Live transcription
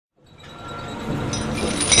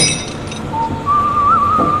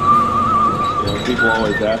people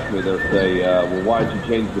always ask me, they'll say, well, why'd you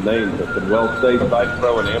change the names? I said, well, save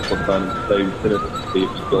Cypro and Amplifon, save Tennessee if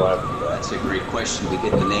you still have that. That's a great question. We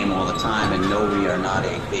get the name all the time, and no, we are not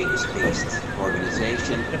a Vegas-based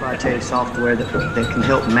organization. Proprietary software that can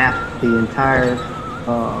help map the entire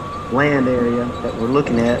land area that we're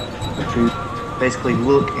looking at to basically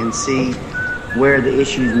look and see where the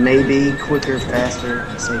issues may be quicker, faster,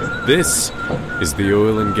 and safer. This is the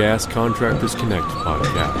Oil and Gas Contractors Connect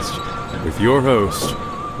podcast with your host,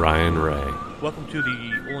 Ryan Ray. Welcome to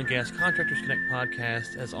the Oil and Gas Contractors Connect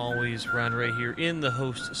podcast. As always, Ryan Ray here in the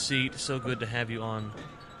host seat. So good to have you on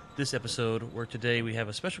this episode, where today we have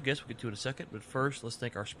a special guest. We'll get to it in a second, but first, let's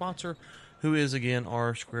thank our sponsor, who is, again,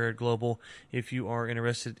 R Squared Global. If you are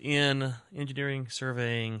interested in engineering,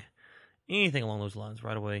 surveying, anything along those lines,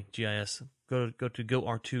 right away, GIS, go to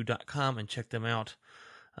GoR2.com and check them out.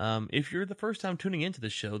 If you're the first time tuning into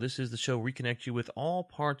this show, this is the show where we connect you with all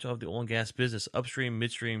parts of the oil and gas business, upstream,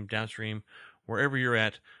 midstream, downstream, wherever you're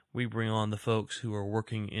at. We bring on the folks who are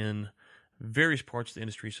working in various parts of the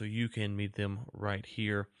industry so you can meet them right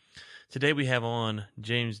here. Today we have on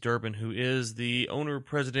James Durbin, who is the owner,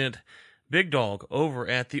 president, big dog over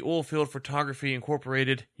at the Oilfield Photography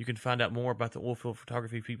Incorporated. You can find out more about the oilfield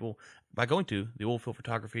photography people by going to the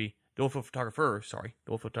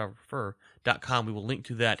oilphotographer.com. We will link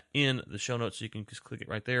to that in the show notes, so you can just click it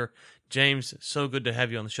right there. James, so good to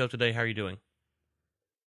have you on the show today. How are you doing?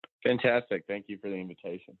 Fantastic. Thank you for the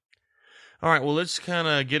invitation. All right, well, let's kind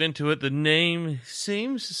of get into it. The name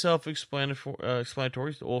seems self-explanatory, it's the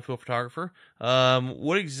oilfield photographer.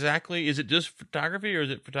 What exactly, is it just photography, or is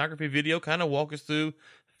it photography video? Kind of walk us through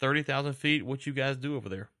 30,000 feet, what you guys do over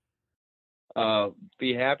there.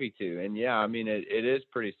 Be happy to. And yeah, I mean, it is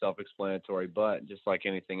pretty self-explanatory, but just like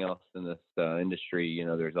anything else in this industry, you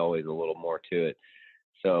know, there's always a little more to it.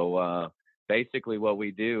 So basically what we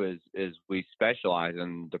do is we specialize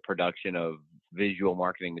in the production of visual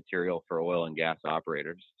marketing material for oil and gas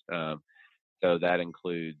operators. So that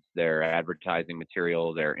includes their advertising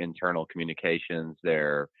material, their internal communications,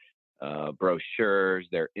 their brochures,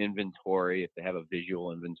 their inventory, if they have a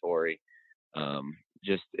visual inventory,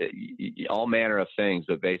 just all manner of things.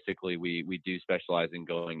 But basically we do specialize in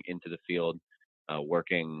going into the field,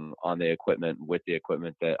 working on the equipment, with the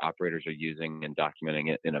equipment that operators are using, and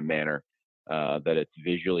documenting it in a manner that it's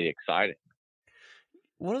visually exciting.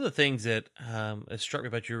 One of the things that has struck me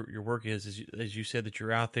about your work is as you said, that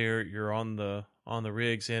you're out there, you're on the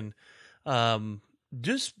rigs, and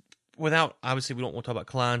just without, obviously we don't want to talk about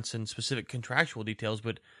clients and specific contractual details,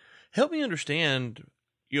 but help me understand,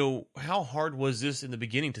 you know, how hard was this in the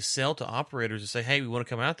beginning to sell to operators to say, hey, we want to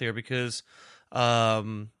come out there, because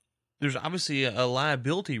there's obviously a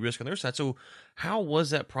liability risk on their side. So how was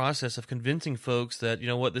that process of convincing folks that, you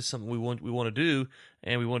know what, this is something we want to do,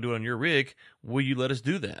 and we want to do it on your rig? Will you let us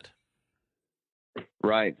do that?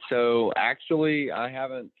 Right. So actually, I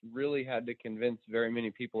haven't really had to convince very many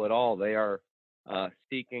people at all. They are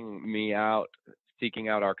seeking out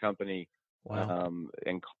our company. Wow.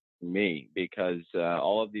 And calling me, because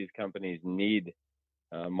all of these companies need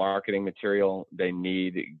marketing material. They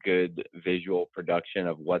need good visual production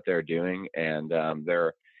of what they're doing, and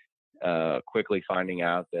they're quickly finding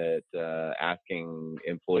out that asking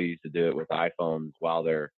employees to do it with iPhones while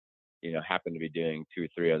they're, you know, happen to be doing 2 or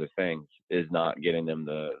 3 other things is not getting them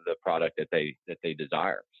the product that they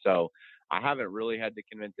desire. So I haven't really had to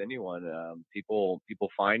convince anyone. People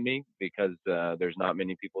find me because there's not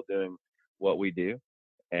many people doing what we do,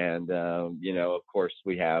 and you know, of course,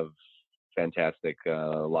 we have fantastic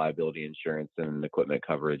liability insurance and equipment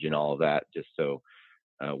coverage and all of that, just so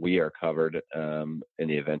we are covered in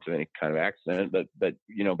the event of any kind of accident. But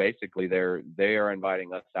you know, basically they are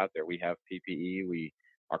inviting us out there. We have PPE. We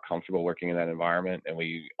are comfortable working in that environment, and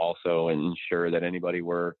we also ensure that anybody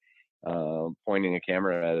we're pointing a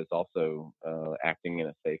camera at is also acting in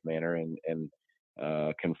a safe manner and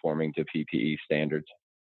conforming to PPE standards.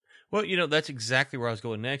 Well, you know, that's exactly where I was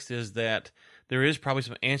going next, is that there is probably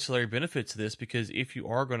some ancillary benefits to this, because if you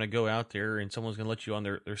are going to go out there and someone's going to let you on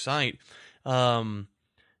their site, no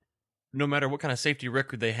matter what kind of safety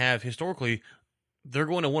record they have historically, they're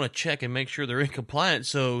going to want to check and make sure they're in compliance.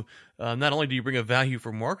 So not only do you bring a value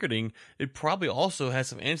for marketing, it probably also has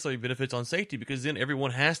some ancillary benefits on safety, because then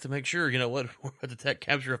everyone has to make sure, you know what, we're about to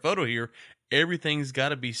capture a photo here. Everything's got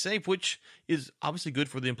to be safe, which is obviously good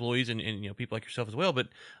for the employees and you know, people like yourself as well. But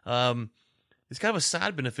it's kind of a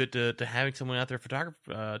side benefit to having someone out there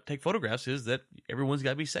take photographs, is that everyone's got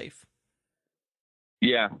to be safe.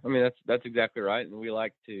 Yeah, I mean, that's exactly right. And we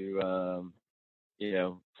like to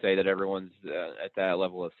say that everyone's at that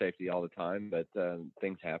level of safety all the time, but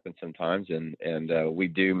things happen sometimes, and we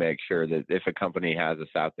do make sure that if a company has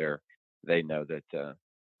us out there, they know that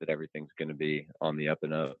everything's going to be on the up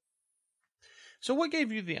and up. So what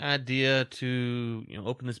gave you the idea to,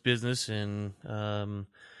 open this business, and,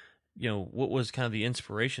 what was kind of the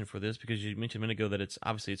inspiration for this? Because you mentioned a minute ago that it's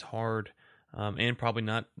hard, and probably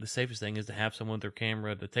not the safest thing is to have someone with their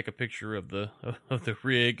camera to take a picture of the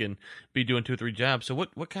rig and be doing 2 or 3 jobs. So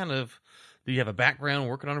what kind of, do you have a background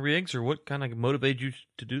working on rigs, or what kind of motivated you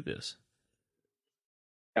to do this?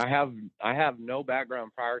 I have no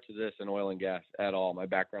background prior to this in oil and gas at all. My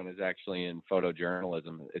background is actually in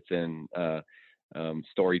photojournalism. It's in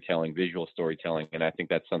storytelling, visual storytelling, and I think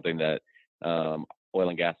that's something that oil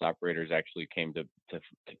and gas operators actually came to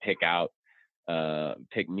pick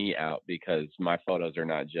me out, because my photos are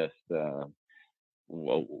not just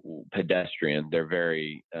pedestrian. They're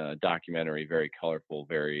very documentary, very colorful,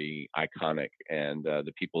 very iconic, and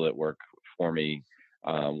the people that work for me,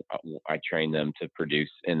 I train them to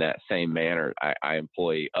produce in that same manner. I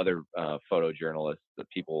employ other photojournalists, the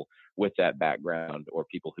people with that background, or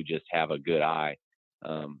people who just have a good eye,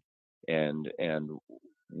 and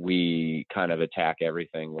we kind of attack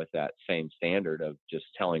everything with that same standard of just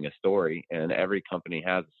telling a story. And every company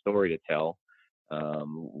has a story to tell,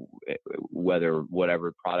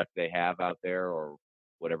 whatever product they have out there or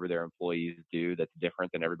whatever their employees do that's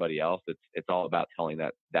different than everybody else. It's all about telling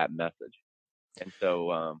that message. And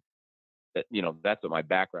so that's what my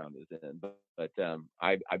background is in. But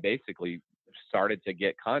I basically started to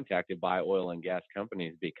get contacted by oil and gas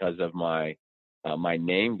companies because of my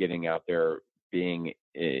name getting out there, being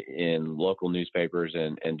in local newspapers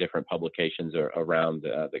and different publications around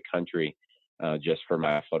the country, just for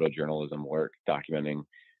my photojournalism work, documenting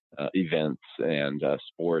events and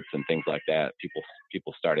sports and things like that.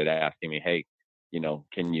 People started asking me, hey,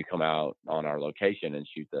 can you come out on our location and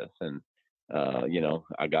shoot this? And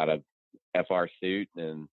I got a FR suit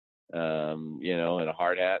and and a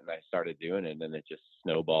hard hat, and I started doing it, and it just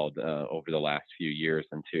snowballed over the last few years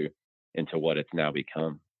into what it's now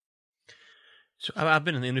become. So I've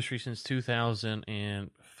been in the industry since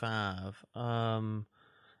 2005,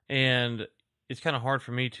 and it's kind of hard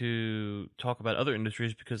for me to talk about other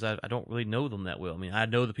industries because I don't really know them that well. I mean, I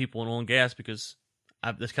know the people in oil and gas because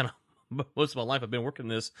that's kind of most of my life I've been working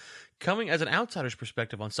this, coming as an outsider's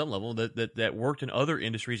perspective on some level that worked in other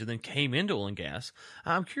industries and then came into oil and gas.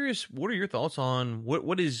 I'm curious, what are your thoughts on what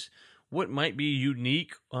might be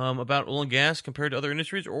unique about oil and gas compared to other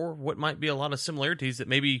industries, or what might be a lot of similarities that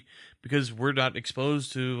maybe because we're not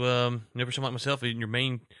exposed to, never someone like myself, in your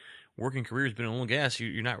main working career has been in oil and gas,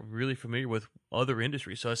 you're not really familiar with other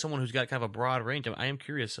industries. So as someone who's got kind of a broad range, I am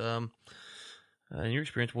curious, in your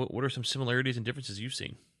experience, what are some similarities and differences you've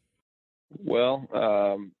seen? Well,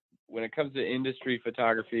 when it comes to industry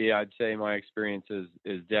photography, I'd say my experience is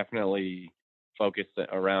definitely focused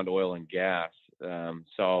around oil and gas.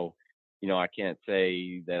 So, I can't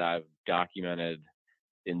say that I've documented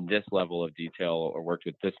in this level of detail or worked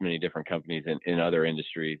with this many different companies in other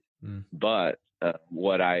industries. But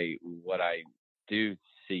what I do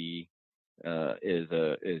see is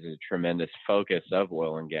a tremendous focus of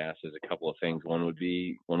oil and gas is a couple of things. One would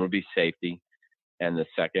be safety. And the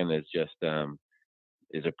second is just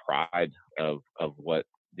is a pride of what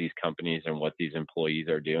these companies and what these employees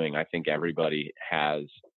are doing. I think everybody has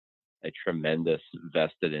a tremendous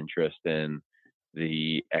vested interest in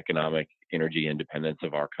the economic energy independence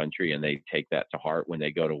of our country, and they take that to heart when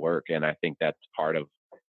they go to work. And I think that's part of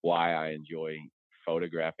why I enjoy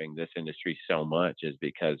photographing this industry so much, is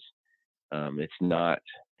because it's not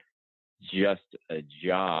just a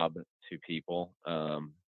job to people.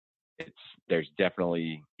 There's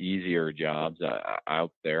definitely easier jobs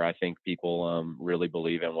out there. I think people really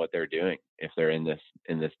believe in what they're doing if they're in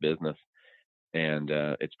this business, and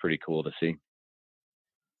it's pretty cool to see.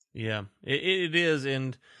 Yeah, it is,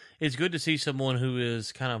 and it's good to see someone who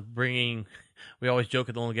is kind of bringing. We always joke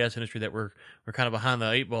in the oil and gas industry that we're kind of behind the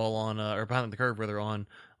 8 ball on, or behind the curve rather, on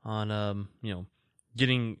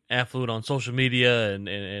getting affluent on social media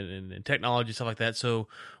and technology, stuff like that. So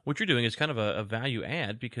what you're doing is kind of a value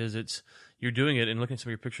add, because you're doing it, and looking at some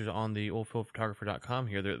of your pictures on the oilfield-photographer.com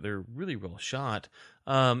here, they're really well shot.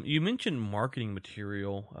 You mentioned marketing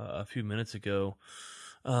material a few minutes ago.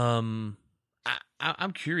 I'm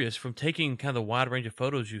curious, from taking kind of the wide range of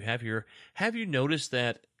photos you have here, have you noticed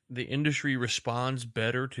that the industry responds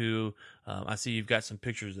better to, I see you've got some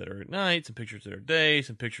pictures that are at night, some pictures that are day,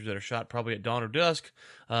 some pictures that are shot probably at dawn or dusk.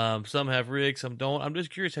 Some have rigs, some don't. I'm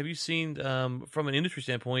just curious, have you seen, from an industry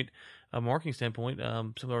standpoint, a marketing standpoint,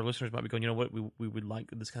 some of our listeners might be going, you know what, we would like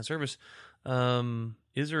this kind of service.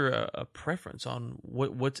 Is there a preference on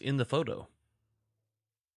what's in the photo?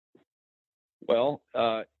 Well,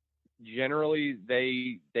 generally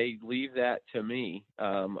they leave that to me,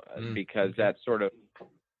 because that's sort of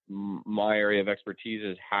my area of expertise,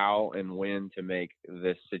 is how and when to make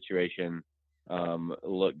this situation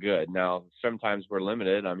look good. Now, sometimes we're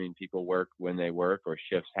limited. I mean, people work when they work, or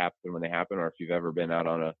shifts happen when they happen, or if you've ever been out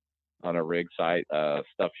on a rig site,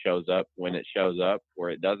 stuff shows up when it shows up, or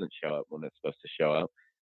it doesn't show up when it's supposed to show up.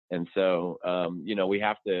 And so, we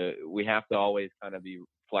have to always kind of be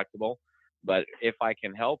flexible. But if I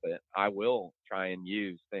can help it, I will try and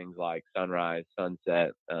use things like sunrise,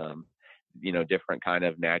 sunset, different kind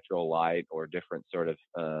of natural light, or different sort of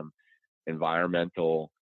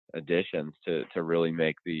environmental additions to really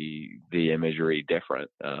make the imagery different.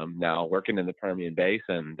 Now, working in the Permian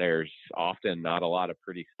Basin, there's often not a lot of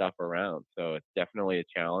pretty stuff around, so it's definitely a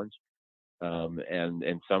challenge. And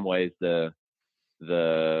in some ways, the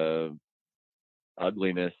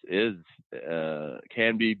ugliness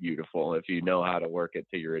can be beautiful if you know how to work it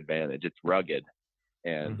to your advantage. It's rugged,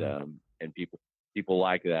 and people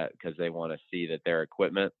like that because they want to see that their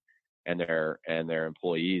equipment and their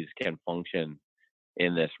employees can function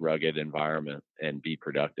in this rugged environment and be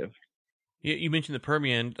productive. You mentioned the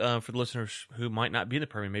Permian. For the listeners who might not be in the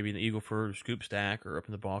Permian, maybe in the Eagle Ford, Scoop Stack, or up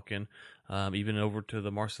in the Bakken, even over to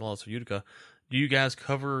the Marcellus or Utica, do you guys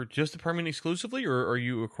cover just the Permian exclusively, or are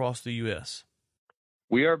you across the U.S.?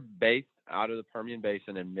 We are based out of the Permian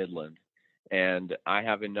Basin in Midland, and I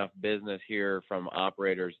have enough business here from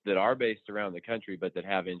operators that are based around the country, but that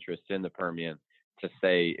have interests in the Permian to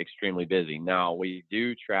stay extremely busy. Now, we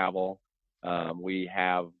do travel. We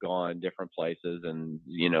have gone different places, and,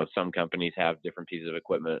 some companies have different pieces of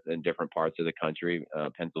equipment in different parts of the country,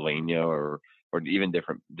 Pennsylvania, or even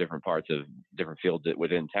different parts of different fields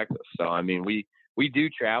within Texas. So, I mean, we do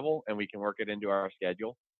travel, and we can work it into our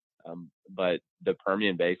schedule. But the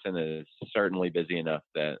Permian Basin is certainly busy enough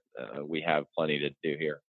that we have plenty to do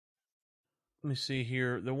here. Let me see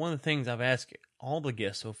here. One of the things I've asked all the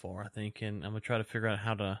guests so far, I think, and I'm going to try to figure out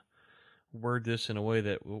how to word this in a way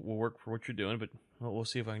that will work for what you're doing, but we'll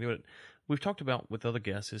see if I can do it. We've talked about with other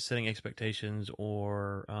guests is setting expectations,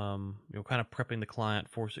 or kind of prepping the client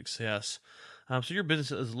for success. So your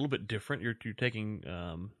business is a little bit different. You're taking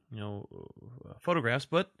photographs,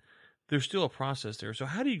 but there's still a process there. So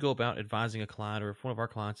how do you go about advising a client, or if one of our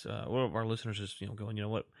clients, one of our listeners is going, you know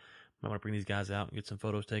what, I want to bring these guys out and get some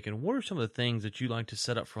photos taken. What are some of the things that you like to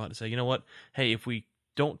set up front to say, you know what, hey, if we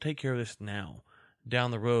don't take care of this now, down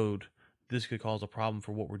the road, this could cause a problem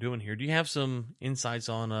for what we're doing here? Do you have some insights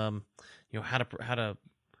on, how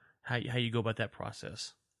you go about that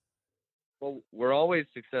process? Well, we're always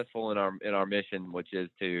successful in our mission, which is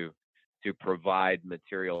to provide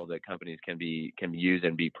material that companies can use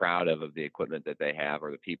and be proud of the equipment that they have, or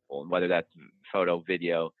the people, and whether that's photo,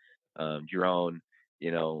 video, drone,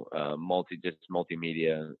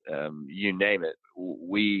 multimedia, you name it.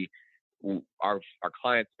 Our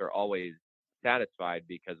clients are always satisfied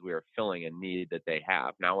because we are filling a need that they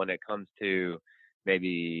have. Now, when it comes to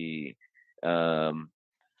maybe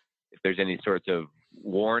if there's any sorts of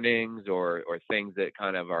warnings or things that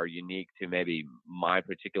kind of are unique to maybe my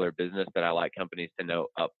particular business that I like companies to know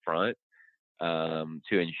up front, to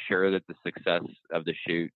ensure that the success of the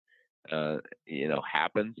shoot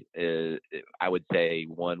happens, I would say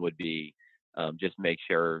one would be just make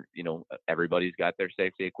sure everybody's got their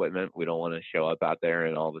safety equipment. We don't want to show up out there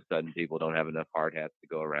and all of a sudden people don't have enough hard hats to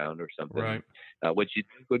go around or something, right? Which you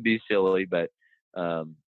think would be silly, but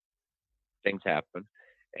things happen.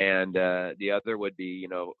 And the other would be,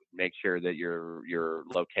 make sure that your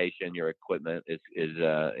location, your equipment is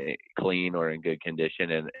clean or in good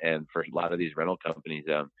condition. And for a lot of these rental companies,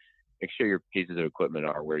 make sure your pieces of equipment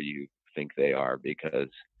are where you think they are, because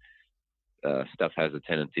stuff has a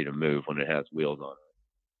tendency to move when it has wheels on it.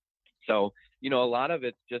 So, a lot of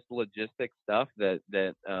it's just logistic stuff that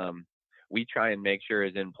we try and make sure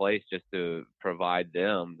is in place just to provide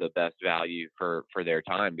them the best value for their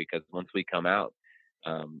time, because once we come out,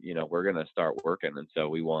 we're going to start working. And so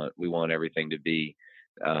we want everything to be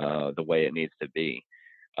the way it needs to be.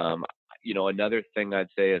 Another thing I'd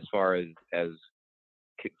say as far as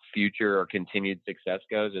future or continued success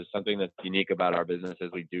goes is something that's unique about our business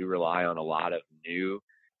is we do rely on a lot of new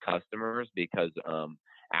customers, because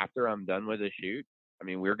after I'm done with a shoot,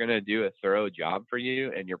 we're going to do a thorough job for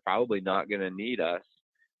you, and you're probably not going to need us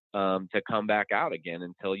to come back out again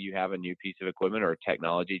until you have a new piece of equipment or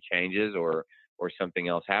technology changes or something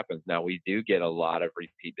else happens. Now, we do get a lot of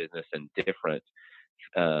repeat business in different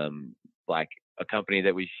like a company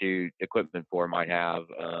that we shoot equipment for might have,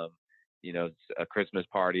 a Christmas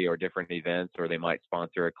party or different events, or they might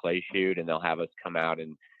sponsor a clay shoot and they'll have us come out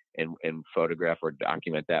and photograph or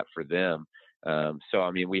document that for them. So,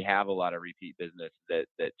 I mean, we have a lot of repeat business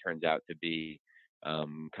that turns out to be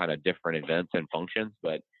kind of different events and functions,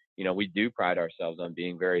 but we do pride ourselves on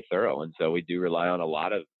being very thorough, and so we do rely on a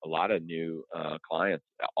lot of new clients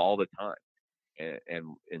all the time.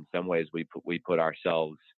 And in some ways, we put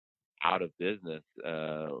ourselves out of business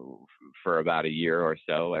for about a year or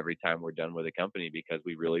so every time we're done with a company, because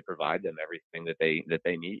we really provide them everything that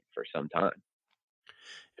they need for some time.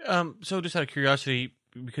 So just out of curiosity,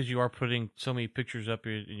 because you are putting so many pictures up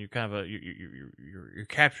and you're kind of you're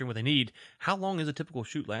capturing what they need, how long is a typical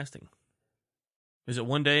shoot lasting? Is it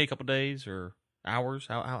one day, a couple days, or hours?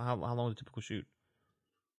 How long is a typical shoot?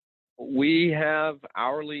 We have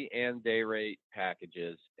hourly and day rate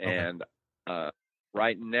packages, Okay. and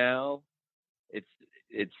right now,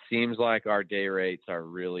 it seems like our day rates are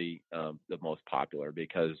really the most popular,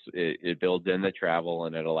 because it builds in the travel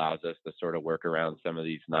and it allows us to sort of work around some of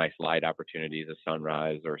these nice light opportunities, a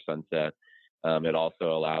sunrise or sunset. It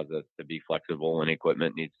also allows us to be flexible when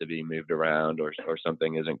equipment needs to be moved around or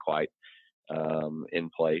something isn't quite in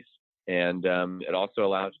place, and it also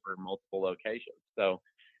allows for multiple locations. So,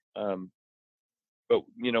 but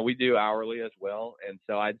we do hourly as well, and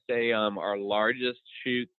so I'd say our largest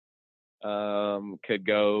shoot could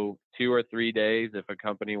go 2 or 3 days if a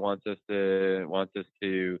company wants us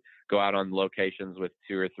to go out on locations with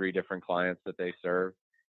 2 or 3 different clients that they serve,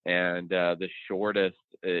 and the shortest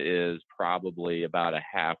is probably about a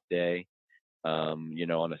half day,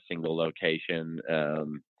 on a single location.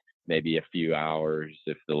 Maybe a few hours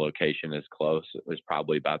if the location is close. It was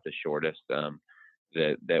probably about the shortest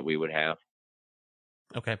that we would have.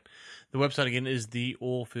 Okay. The website again is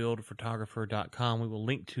the-oilfield-photographer.com. We will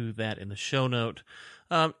link to that in the show note.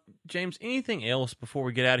 James, anything else before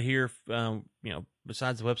we get out of here?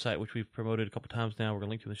 Besides the website, which we've promoted a couple times now, we're going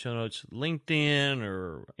to link to in the show notes. LinkedIn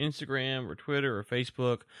or Instagram or Twitter or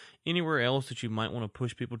Facebook. Anywhere else that you might want to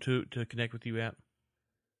push people to connect with you at?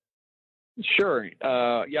 Sure.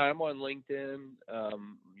 Yeah, I'm on LinkedIn.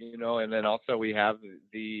 And then also we have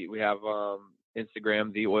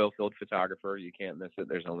Instagram, the oilfield photographer. You can't miss it.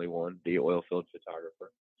 There's only one, the oilfield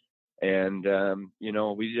photographer. And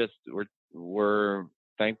we're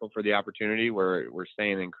thankful for the opportunity. We're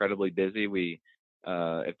staying incredibly busy.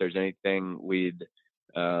 If there's anything we'd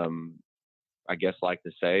I guess like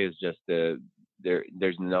to say is just there's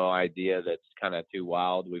no idea that's kind of too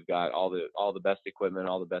wild. We've got all the best equipment,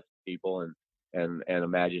 all the best people, and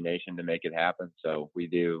imagination to make it happen. So we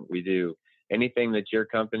do anything that your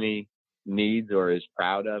company needs or is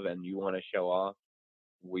proud of and you want to show off,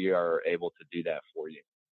 we are able to do that for you.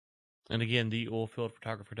 And again, the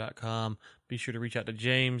oilfieldphotographer.com. Be sure to reach out to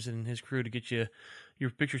James and his crew to get you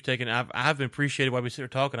your pictures taken. I've appreciated while we sit here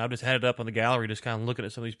talking. I've just had it up on the gallery, just kind of looking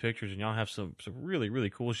at some of these pictures, and y'all have some really, really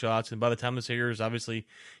cool shots. And by the time this airs, obviously,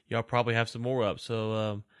 y'all probably have some more up.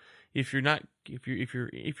 So if you're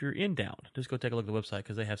in down, just go take a look at the website,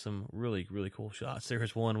 because they have some really, really cool shots.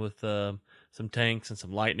 There's one with some tanks and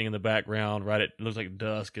some lightning in the background. Right, it looks like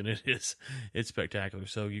dusk, and it's spectacular.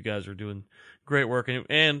 So you guys are doing great work,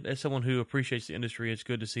 and as someone who appreciates the industry, it's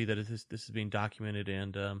good to see that this is being documented,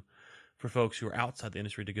 and for folks who are outside the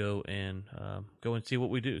industry to go and see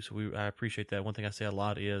what we do. So I appreciate that. One thing I say a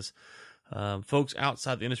lot is, folks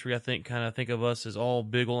outside the industry, I think, kind of think of us as all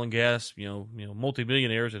big oil and gas,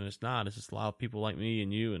 multimillionaires, and it's not. It's just a lot of people like me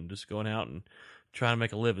and you, and just going out and trying to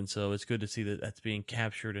make a living. So it's good to see that that's being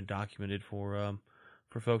captured and documented for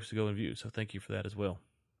folks to go and view. So thank you for that as well.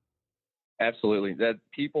 Absolutely, that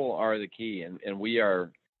people are the key, and we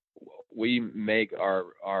make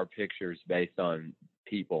our pictures based on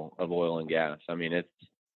people of oil and gas. I mean,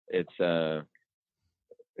 it's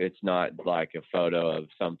not like a photo of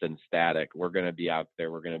something static. We're going to be out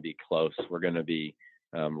there. We're going to be close. We're going to be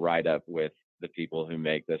right up with the people who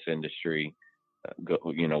make this industry,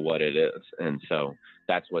 what it is. And so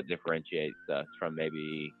that's what differentiates us from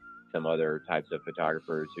maybe some other types of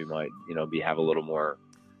photographers who might, have a little more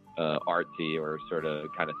artsy or sort of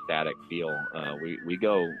kind of static feel. We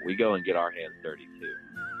go and get our hands dirty too,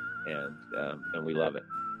 and we love it.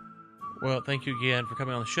 Well, thank you again for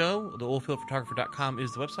coming on the show. The oilfieldphotographer.com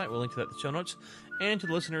is the website. We'll link to that in the show notes. And to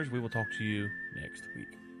the listeners, we will talk to you next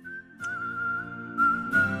week.